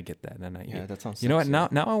 Okay, and I get that, and then I eat. That sounds. You know what? Now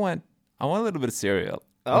I want a little bit of cereal.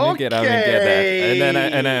 Let me get up and get that, and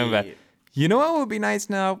then I'm back. You know what would be nice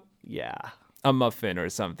now? Yeah. A muffin or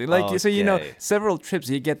something. Like, so, several trips,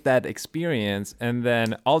 you get that experience. And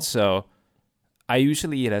then also, I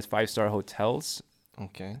usually eat at 5-star hotels.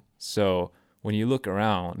 Okay. So when you look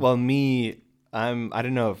around. Well, I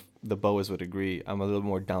don't know if the Boas would agree. I'm a little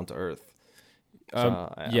more down to earth.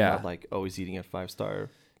 So I'm not like always eating at 5-star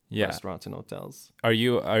restaurants and hotels. Are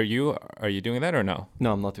you doing that or no?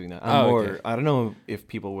 No, I'm not doing that. I don't know if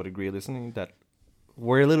people would agree listening that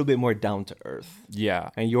we're a little bit more down to earth. Yeah.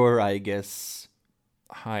 And you're, I guess,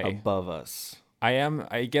 high above us.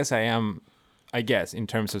 I guess, in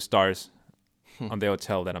terms of stars on the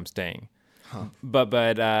hotel that I'm staying. Huh.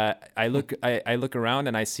 But I look around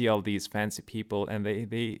and I see all these fancy people and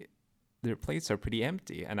their plates are pretty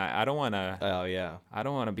empty, and I don't want to. Oh yeah. I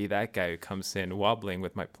don't want to be that guy who comes in wobbling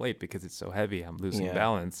with my plate because it's so heavy. I'm losing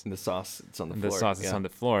balance. And the sauce, it's on the floor. The sauce is on the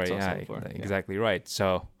floor. Exactly right.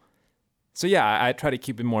 So I try to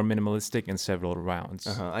keep it more minimalistic in several rounds.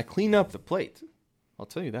 I clean up the plate. I'll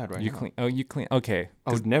tell you that right now. You clean. Okay.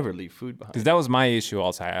 I would never leave food behind. Because that was my issue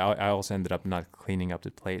also. I also ended up not cleaning up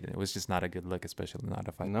the plate, and it was just not a good look, especially not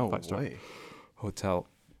a five-star hotel.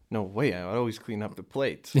 No way! I would always clean up the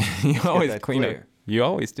plate. You always clean up. You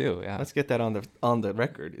always do. Yeah. Let's get that on the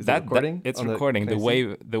record. Is that recording? It's recording. The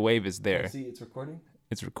wave is there. Can I see it's recording?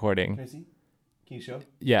 It's recording. Can I see? Can you show?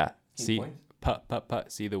 Yeah. Can see. You point?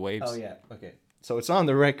 Put. See the waves. Oh yeah. Okay. So it's on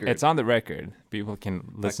the record. It's on the record. People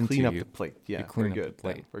can listen to you. Clean up the plate. Yeah. We're good.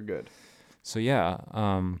 We're good. So yeah.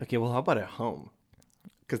 Okay. Well, how about at home?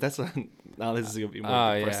 Because now this is gonna be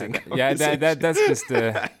more depressing. Yeah. That's just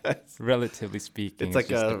relatively speaking. It's like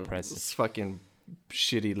a depressing. Fucking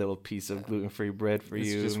shitty little piece of gluten-free bread for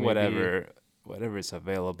you. It's just whatever is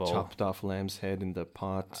available. Chopped off lamb's head in the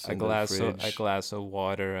pot. A glass of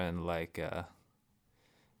water and like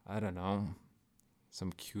I don't know,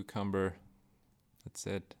 some cucumber. That's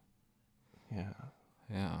it.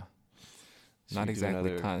 Yeah. Not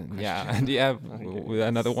exactly. Do you have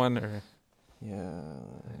another one or? Yeah.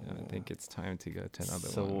 I think it's time to go to another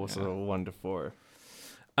one. So 1 to 4.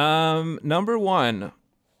 Number 1.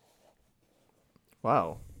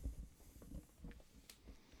 Wow.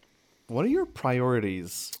 What are your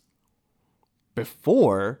priorities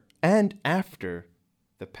before and after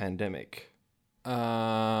the pandemic?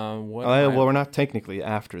 Well, we're not technically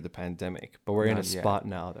after the pandemic, but we're in a Not yet. spot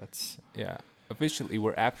now that's officially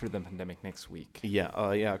we're after the pandemic next week.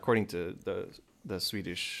 according to the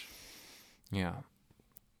Swedish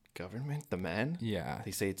government, the man. Yeah,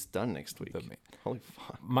 They say it's done next week. Holy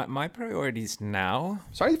fuck. my priorities now.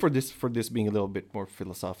 Sorry for this being a little bit more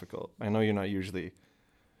philosophical. I know you're not usually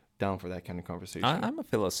down for that kind of conversation. I'm a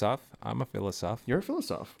philosoph. You're a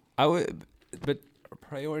philosoph. But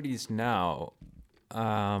priorities now.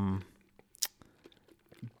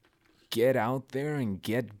 Get out there and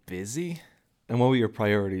get busy. And what were your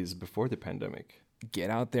priorities before the pandemic? Get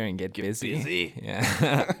out there and get busy.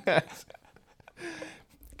 Yeah.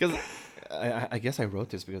 Because I guess I wrote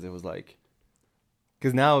this because it was like,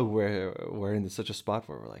 because now we're in such a spot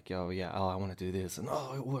where we're like, I want to do this, and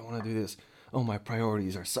I want to do this. Oh, my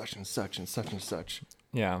priorities are such and such and such and such.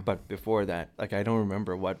 Yeah. But before that, like, I don't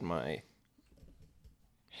remember what my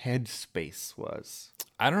headspace was.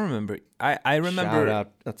 I don't remember. I remember. Shout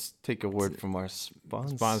out. Let's take a word from our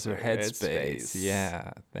sponsor, Headspace.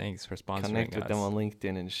 Yeah. Thanks for sponsoring Connect with us. them on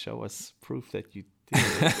LinkedIn and show us proof that you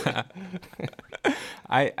did.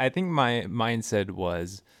 I think my mindset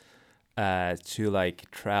was to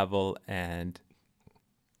like travel and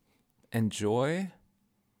enjoy.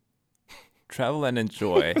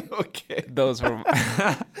 Okay. Those were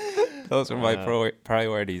my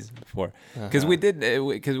priorities before, because we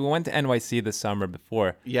went to NYC the summer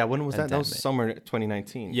before. Yeah, when was that? That was summer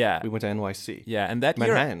 2019. Yeah, we went to NYC. Yeah, and that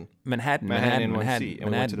Manhattan, NYC,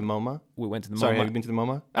 and we went to the MoMA. Sorry, have you been to the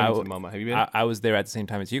MoMA? I went to the MoMA. Have you been? I was there at the same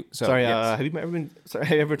time as you. So, sorry, yes. have you ever been? Sorry,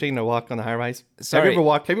 have you ever taken a walk on the high rise? Sorry, have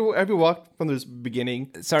you ever walked from this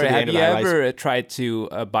beginning? Sorry, to the have end of you the high rise? ever tried to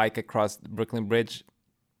bike across Brooklyn Bridge?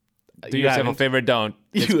 Do yourself a favor, don't.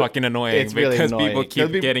 It's fucking annoying. It's really because annoying. people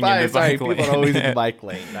keep getting in the bike lane. People are always in the bike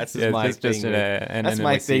lane. That's just my thing. That's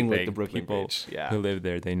my thing with the Brooklyn people Bridge. Yeah. who live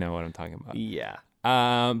there, they know what I'm talking about. Yeah.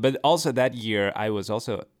 But also that year, I was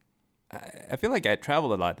also. I feel like I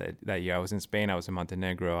traveled a lot that year. I was in Spain. I was in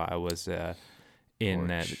Montenegro. I was in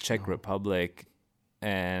the Czech Republic,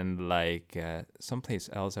 and like someplace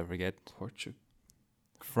else. I forget. Portugal.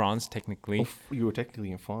 France, technically. You were technically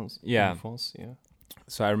in France. Yeah. In France, yeah.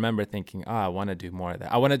 So I remember thinking, I want to do more of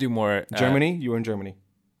that. I want to do more. Germany? You were in Germany.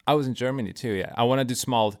 I was in Germany too, yeah. I want to do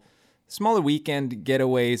smaller weekend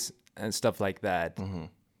getaways and stuff like that. Mm-hmm.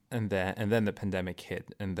 And then the pandemic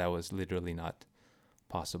hit, and that was literally not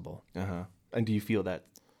possible. Uh-huh. And do you feel that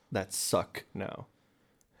suck now?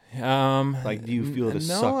 Like, do you feel the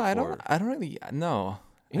suck? No, I don't really. No,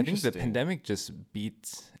 I think the pandemic just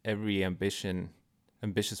beat every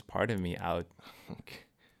ambitious part of me out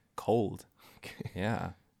cold. Okay.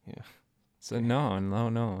 Yeah. So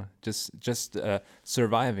no. Just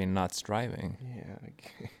surviving, not striving. Yeah.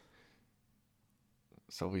 Okay.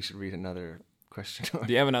 So we should read another question.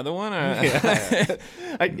 Do you have another one? I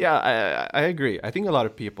agree. I think a lot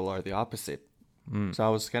of people are the opposite. So I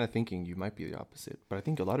was kind of thinking you might be the opposite, but I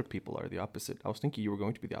think a lot of people are the opposite. I was thinking you were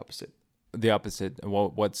going to be the opposite. The opposite.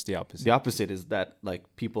 What's the opposite? The opposite is that like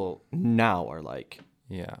people now are like,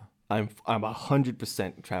 I'm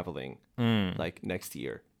 100% traveling like next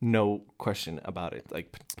year, no question about it.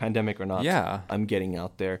 Like pandemic or not, I'm getting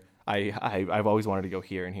out there. I've always wanted to go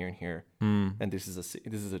here and here and here, and this is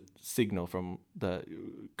a signal from the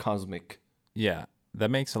cosmic. Yeah,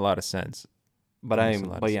 that makes a lot of sense. But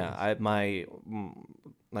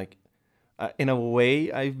in a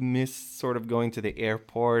way, I've missed sort of going to the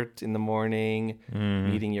airport in the morning,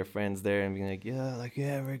 meeting your friends there, and being like,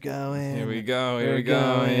 we're going. Here we go.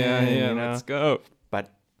 Yeah, let's go.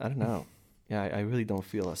 But I don't know. Yeah, I really don't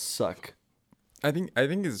feel a suck. I think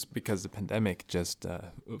it's because the pandemic just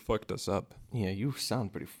fucked us up. Yeah, you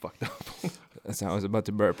sound pretty fucked up. That's how I was about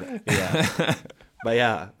to burp. Yeah. But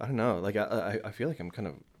yeah, I don't know. Like I feel like I'm kind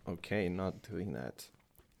of okay not doing that.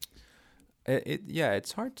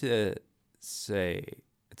 It's hard to say.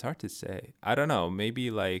 I don't know.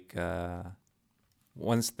 Maybe like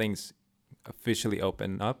once things officially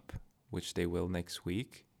open up, which they will next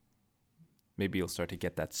week, maybe you'll start to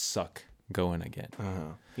get that suck going again.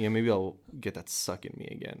 Yeah, maybe I'll get that suck in me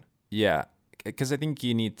again. Yeah, because I think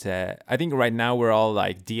you need to. I think right now we're all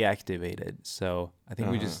like deactivated. So I think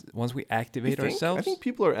we just once we activate ourselves. I think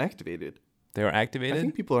people are activated. They are activated. I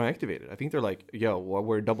think people are activated. I think they're like,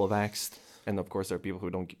 we're double vaxxed. And of course, there are people who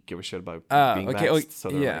don't give a shit about being okay. vaxxed. So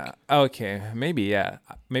yeah. Okay. Maybe. Yeah.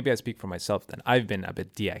 Maybe I speak for myself then. I've been a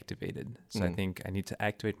bit deactivated, so I think I need to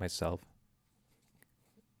activate myself.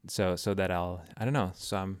 So that I don't know.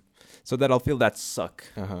 So that I'll feel that suck.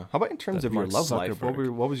 How about in terms of your love life?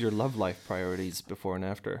 What was your love life priorities before and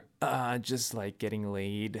after? Just like getting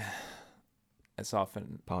laid as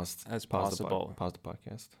often as possible. Pause the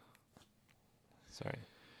podcast. Sorry.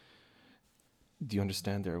 Do you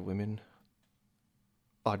understand there are women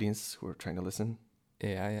audience who are trying to listen?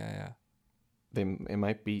 Yeah. It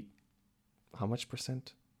might be how much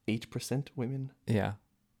percent? 8% women? Yeah.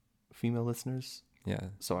 Female listeners? Yeah.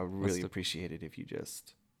 So I really appreciate it if you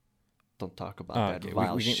just don't talk about that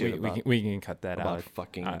vile shit we can cut that out.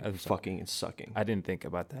 Fucking and sucking. I didn't think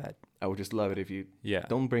about that. I would just love it if you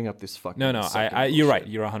don't bring up this fucking. No, you're right.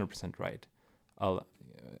 You're 100% right. I'll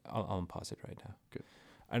pause it right now. Good.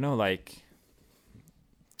 I know, like,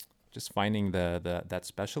 just finding that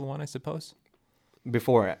special one, I suppose.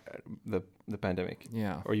 Before the pandemic.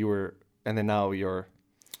 Yeah. Or you were, and then now you're.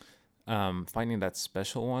 Finding that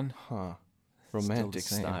special one. Huh. Romantic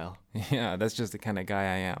style. Yeah, that's just the kind of guy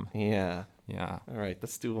I am. Yeah. Yeah. All right,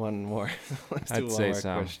 let's do one more. I'd say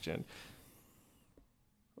so. Question.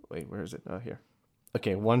 Wait, where is it? Oh, here.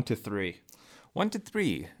 Okay, 1 to 3. 1 to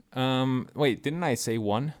 3. Wait, didn't I say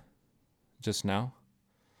 1 just now?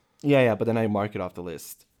 Yeah, but then I mark it off the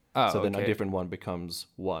list. Oh, so then a different one becomes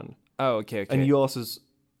 1. Oh, okay. And you also.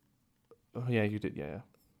 Oh, yeah, you did. Yeah.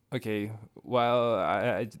 Okay. Well,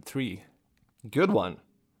 I 3. Good one.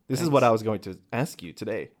 This is what I was going to ask you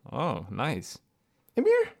today. Oh, nice.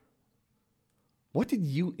 Emir, what did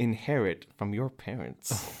you inherit from your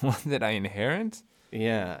parents? What did I inherit?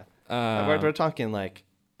 Yeah. We're talking like,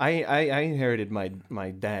 I inherited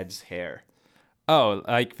my dad's hair. Oh,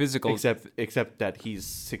 like physical. Except that he's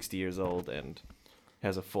 60 years old and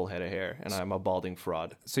has a full head of hair, and I'm a balding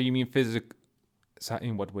fraud. So you mean physical? So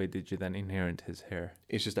in what way did you then inherit his hair?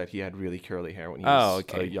 It's just that he had really curly hair when he was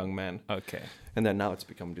a young man. Okay. And then now it's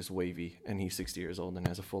become just wavy, and he's 60 years old and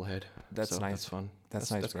has a full head. That's nice. That's fun.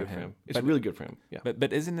 That's nice good for him. It's really good for him. Yeah.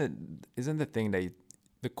 But isn't the thing that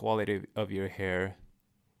the quality of your hair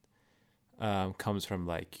comes from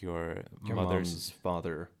like your mother's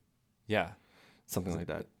father? Yeah. Something like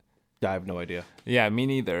that. I have no idea. Yeah, me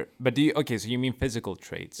neither. But so you mean physical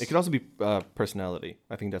traits? It could also be personality.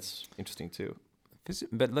 I think that's interesting too.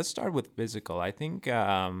 But let's start with physical. I think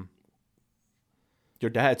your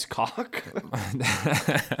dad's cock.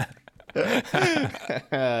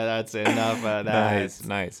 That's enough of that.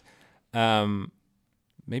 Nice.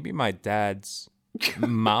 Maybe my dad's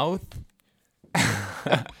mouth.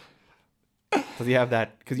 Does he have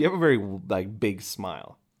that? Because you have a very like big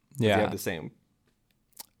smile. Does he have the same?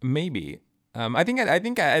 Maybe. I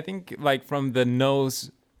think like from the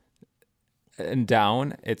nose and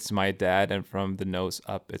down, it's my dad, and from the nose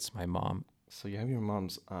up, it's my mom. So you have your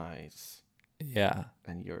mom's eyes. Yeah.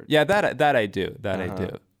 And your that I do. I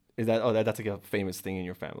do. Is that that's like a famous thing in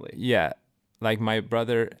your family? Yeah. Like my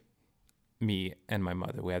brother, me, and my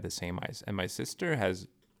mother, we have the same eyes. And my sister has,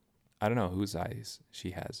 I don't know whose eyes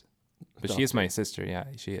she has. But she is my sister. Yeah,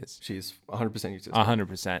 she is. She's 100% your sister.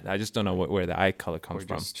 100%. I just don't know where the eye color comes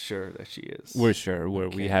from. We're just sure that she is. We're sure.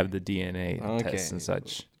 We have the DNA tests and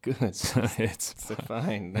such. Good. So it's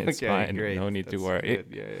fine. It's fine. Great. No need to worry. Good.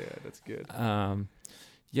 Yeah, that's good.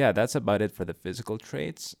 Yeah, that's about it for the physical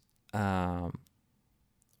traits. What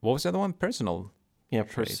was the other one? Personal. Yeah,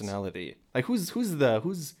 personality. Like who's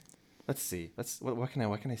let's see. What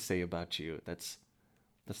can I say about you? That's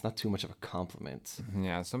not too much of a compliment.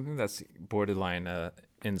 Yeah, something that's borderline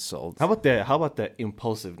insult. How about the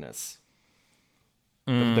impulsiveness?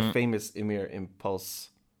 The famous Emir impulse.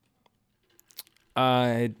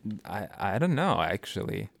 I don't know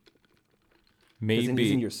actually. Maybe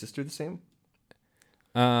isn't your sister the same?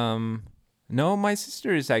 No, my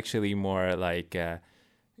sister is actually more like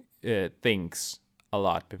thinks a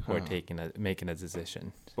lot before making a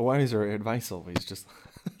decision. But why is her advice always just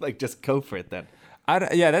like just go for it then?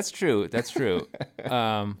 Yeah, that's true.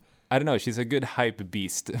 I don't know. She's a good hype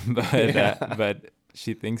beast, but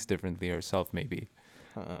she thinks differently herself. Maybe.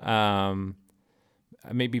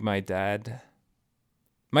 Maybe my dad.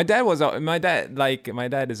 My dad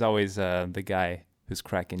is always the guy who's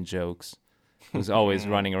cracking jokes, who's always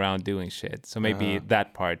running around doing shit. So maybe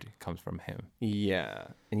that part comes from him. Yeah,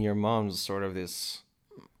 and your mom's sort of this.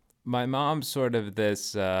 My mom's sort of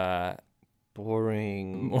this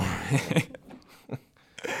boring.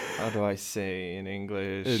 How do I say in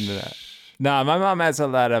English? No, my mom has a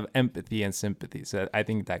lot of empathy and sympathy, so I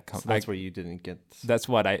think that comes. So that's where you didn't get. That's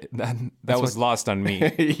what that was lost on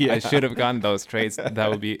me. Yeah. I should have gotten those traits.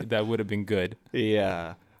 That would have been good.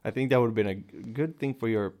 Yeah, I think that would have been a good thing for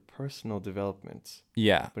your personal development.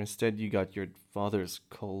 Yeah, But instead, you got your father's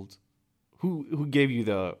cold. Who gave you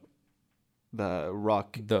the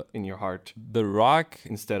rock in your heart the rock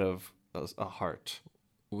instead of a heart?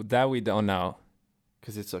 that we don't know.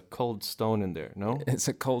 Because it's a cold stone in there, no? It's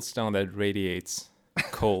a cold stone that radiates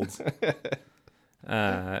cold.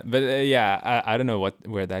 Yeah, I don't know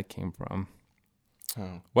where that came from.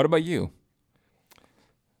 Oh. What about you?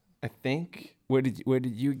 I think. Where did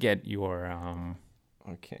you get your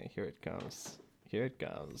Okay, here it comes. Here it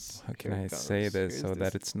goes. How can I say this so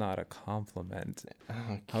that it's not a compliment?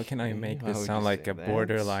 Okay. How can I make this sound like a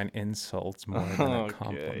borderline insult more than a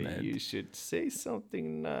compliment? You should say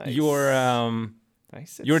something nice. Your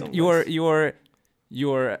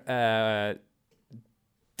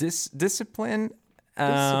discipline.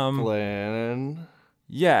 Discipline.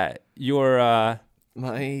 Yeah, your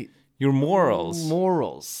morals.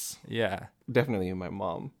 Morals. Yeah, definitely my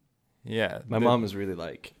mom. Yeah, my mom is really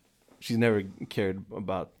like, she's never cared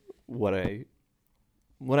about what I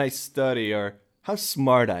study or how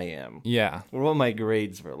smart I am. Yeah, or what my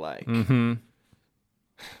grades were like. Mm-hmm.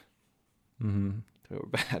 They were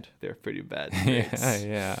bad. They were pretty bad.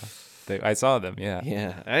 Yeah. I saw them. Yeah.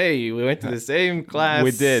 Yeah. Hey, we went to the same class.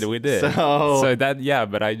 We did. So that, yeah.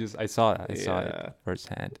 But I saw it. I saw it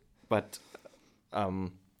firsthand. But,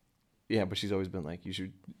 yeah. But she's always been like, you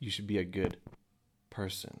should be a good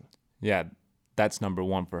person. Yeah, that's number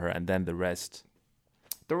one for her, and then the rest.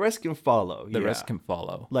 The rest can follow. The rest can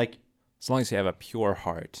follow. Like, as long as you have a pure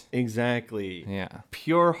heart. Exactly. Yeah.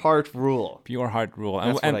 Pure heart rule. Pure heart rule.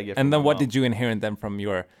 That's what I get from and then my what mom. did you inherit then from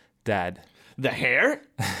your dad? The hair?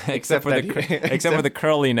 except for the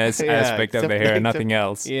curliness aspect of the hair, nothing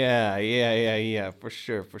else. Yeah. For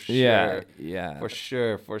sure. Yeah. For sure.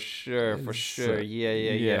 Yeah. For sure.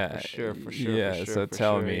 Yeah. So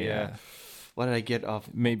tell me. Yeah. What did I get off?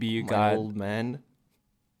 Maybe you my got old man.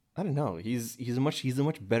 I don't know. He's a much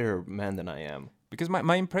better man than I am. Because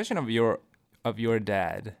my impression of your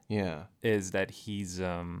dad, is that he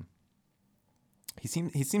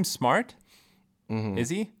seems smart. Mm-hmm. Is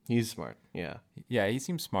he? He's smart. Yeah. Yeah, he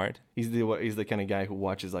seems smart. He's the kind of guy who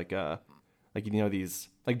watches these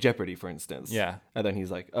like Jeopardy, for instance. Yeah. And then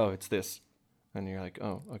he's like, oh, it's this, and you're like,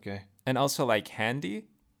 oh, okay. And also like handy.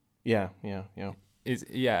 Yeah.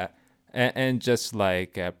 And just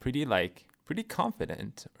like pretty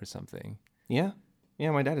confident or something. Yeah.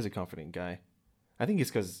 My dad is a confident guy. I think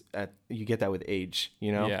it's because you get that with age,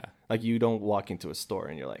 you know? Yeah. Like, you don't walk into a store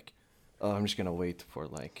and you're like, oh, I'm just going to wait for,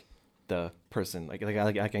 like, the person. Like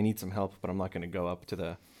I need some help, but I'm not going to go up to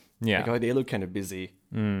the... Yeah. Like, oh, they look kind of busy.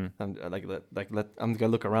 I'm going to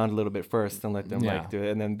look around a little bit first and let them, do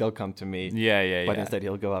it, and then they'll come to me. Yeah. But instead,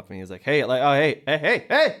 he'll go up and he's like, hey,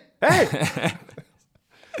 hey!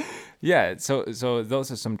 Yeah, so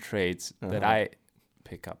those are some traits that I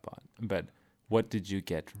pick up on. But what did you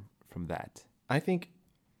get from that? I think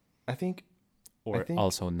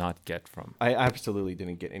also not get from. I absolutely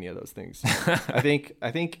didn't get any of those things. I think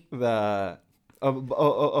the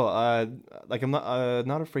like I'm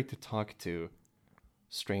not afraid to talk to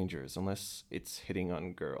strangers unless it's hitting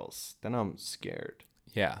on girls. Then I'm scared.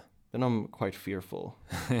 Yeah. Then I'm quite fearful.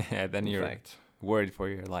 Yeah. Then you're worried for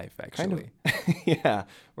your life, actually. Kind of, yeah,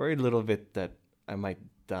 worried a little bit that I might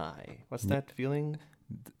die. What's that feeling?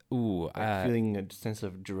 Ooh, feeling a sense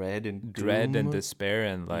of dread and despair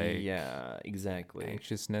and yeah, exactly,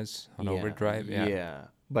 anxiousness on overdrive. Yeah.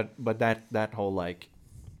 But that whole like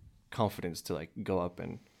confidence to like go up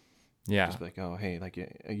and just be like, oh hey, like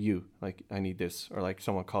you, like I need this, or like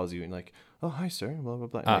someone calls you and like, oh hi sir, blah blah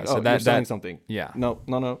blah. Like, so you're selling something. Yeah. No,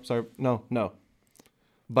 sorry, no.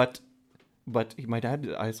 But my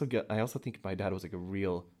dad, I also think my dad was like a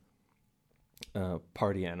real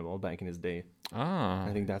party animal back in his day. Ah.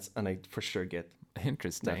 I think and I for sure get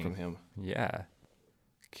interesting that from him. Yeah.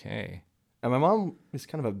 Okay. And my mom is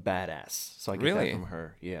kind of a badass, so I get that from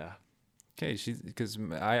her. Yeah. Okay, because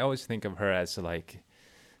I always think of her as like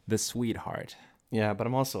the sweetheart. Yeah, but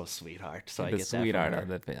I'm also a sweetheart, so I get that from her. The sweetheart of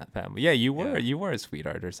the family. Yeah, you were a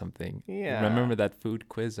sweetheart or something. Yeah. Remember that food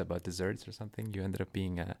quiz about desserts or something? You ended up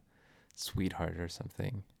being a sweetheart or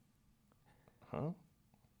something. Huh?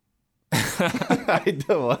 I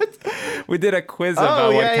do what? We did a quiz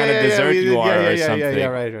about what kind of dessert you are or something. Yeah,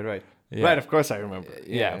 right. Yeah. Right, of course I remember.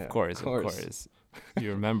 Yeah, of course. You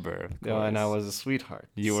remember, of course. Yeah, and I was a sweetheart.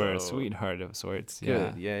 You were a sweetheart of sorts.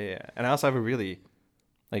 Good. Yeah. And I also have a really,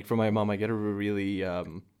 like, from my mom, I get a really,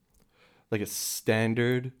 like a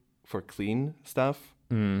standard for clean stuff,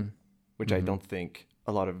 which I don't think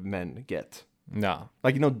a lot of men get. No.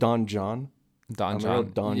 Like, Don John? Don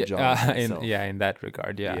John. John. In that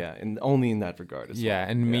regard, yeah. Yeah, and only in that regard as well. Yeah,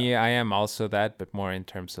 and me, I am also that, but more in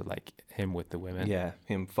terms of like him with the women. Yeah,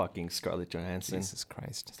 him fucking Scarlett Johansson. Jesus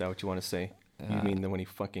Christ. Is that what you want to say? You mean that when he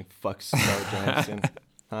fucking fucks Scarlett Johansson?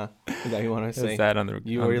 Huh? Is that what you want to say? Is that on the?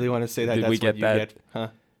 You really want to say that? Did that's we get what you that? Get? Huh?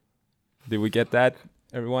 Did we get that,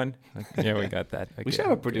 everyone? Yeah, we got that. Okay, we should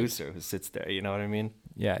have a producer who sits there. You know what I mean?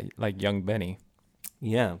 Yeah, like young Benny.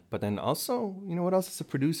 Yeah, but then also, you know what else is a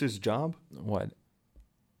producer's job? What?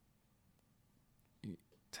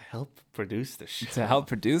 To help produce the show. To help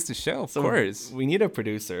produce the show, of course. We need a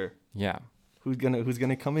producer. Yeah. Who's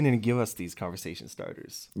gonna come in and give us these conversation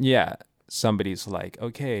starters? Yeah. Somebody's like,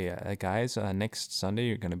 okay, guys, next Sunday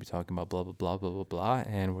you're gonna be talking about blah blah blah blah blah blah,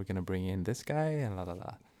 and we're gonna bring in this guy and la la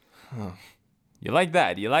la. Huh. You like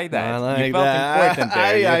that? You like that? I like you felt that. important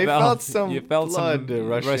there. I felt some blood some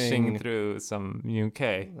rushing through some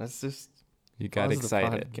UK. Let's just. You got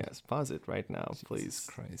excited. Pause it right now, please. Jesus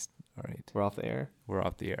Christ. All right. We're off the air? We're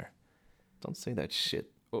off the air. Don't say that shit.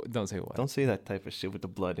 Oh, don't say what? Don't say that type of shit with the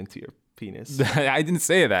blood into your penis. I didn't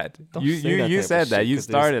say that. You said that. You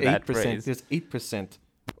started that phrase. There's 8%,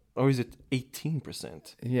 or is it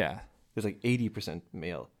 18%? Yeah. There's like 80%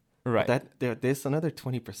 male. Right. There's another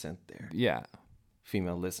 20% there. Yeah.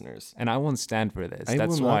 Female listeners. And I won't stand for this.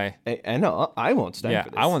 That's why. I know. I won't stand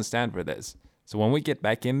for this. I won't stand for this. So when we get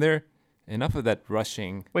back in there, enough of that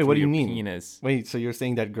rushing. Wait, what do you mean? Penis. Wait, so you're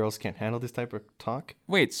saying that girls can't handle this type of talk?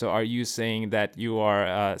 Wait, so are you saying that you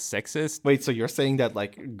are sexist? Wait, so you're saying that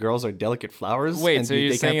like girls are delicate flowers? Wait, so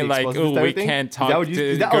you're saying like, oh, we can't talk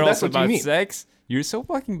to girls about sex? You're so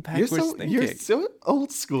fucking backwards thinking. You're so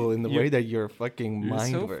old school in the way that your fucking mind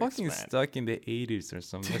works, You're so fucking stuck in the 80s or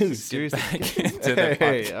something. Dude, seriously.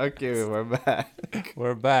 Hey, okay, we're back.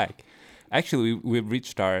 We're back. Actually, we've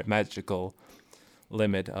reached our magical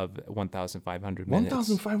limit of 1,500 minutes.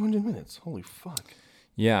 1,500 minutes. Holy fuck.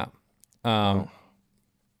 Yeah.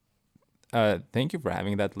 Thank you for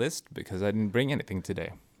having that list because I didn't bring anything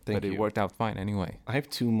today. But it worked out fine anyway. I have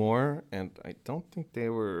 2 more, and I don't think they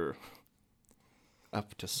were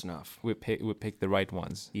up to snuff. We picked the right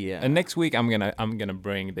ones. Yeah. And next week I'm gonna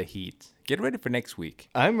bring the heat. Get ready for next week.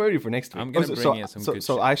 I'm ready for next week. I'm gonna bring you some good shit.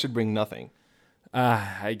 So I should bring nothing.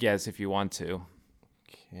 I guess if you want to.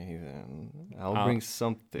 Okay, then I'll bring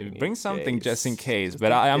something. Bring something just in case.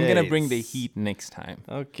 But I'm gonna bring the heat next time.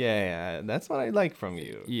 Okay, that's what I like from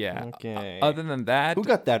you. Yeah. Okay. Other than that, who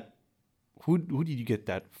got that? Who did you get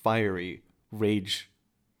that fiery rage?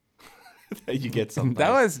 That you get sometimes?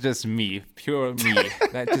 That was just me, pure me.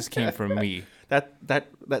 That just came from me.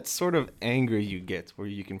 That sort of anger you get where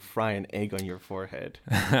you can fry an egg on your forehead.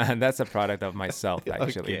 That's a product of myself,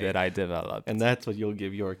 actually, that I developed. And that's what you'll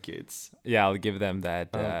give your kids. Yeah, I'll give them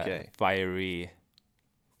that fiery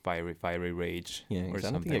rage. Yeah, or something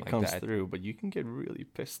I don't think it comes through, but you can get really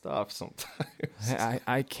pissed off sometimes.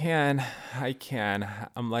 I can.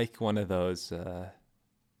 I'm like one of those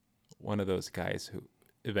guys who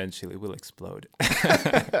eventually will explode.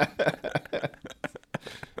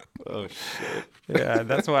 Oh shit. Yeah,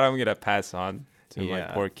 that's what I'm gonna pass on to my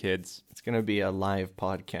poor kids. It's gonna be a live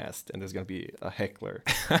podcast and there's gonna be a heckler.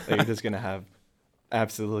 You're just gonna have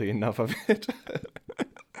absolutely enough of it.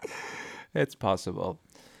 It's possible.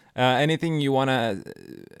 Anything you wanna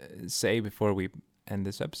say before we end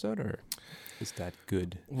this episode, or is that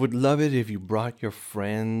good? Would love it if you brought your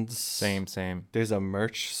friends. Same. There's a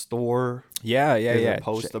merch store. Yeah. There's a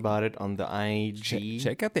post about it on the IG.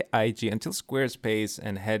 Check out the IG. Until Squarespace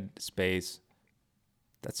and Headspace.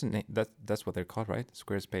 That's a name. That's what they're called, right?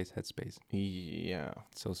 Squarespace, Headspace. Yeah.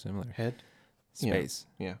 So similar. Head space.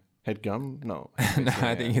 Yeah. Head gum? No. No,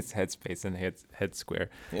 I think it's Headspace and Head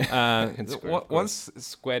Square. Yeah. Once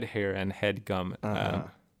Squed Hair and Head Gum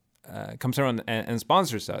comes around and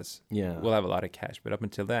sponsors us, we'll have a lot of cash. But up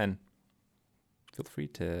until then, feel free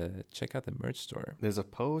to check out the merch store. There's a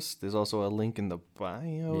post. There's also a link in the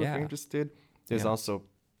bio if you're interested. There's also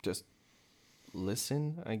just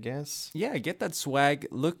listen, I guess. Yeah, get that swag,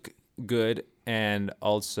 look good, and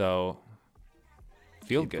also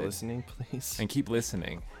feel good. Keep listening, please. And keep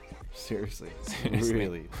listening. Seriously.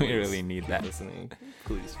 Really. We really need that. Listening.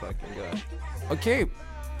 Please fucking God. Okay,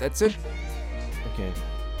 that's it. Okay.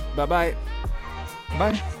 Bye-bye.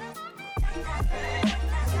 Bye.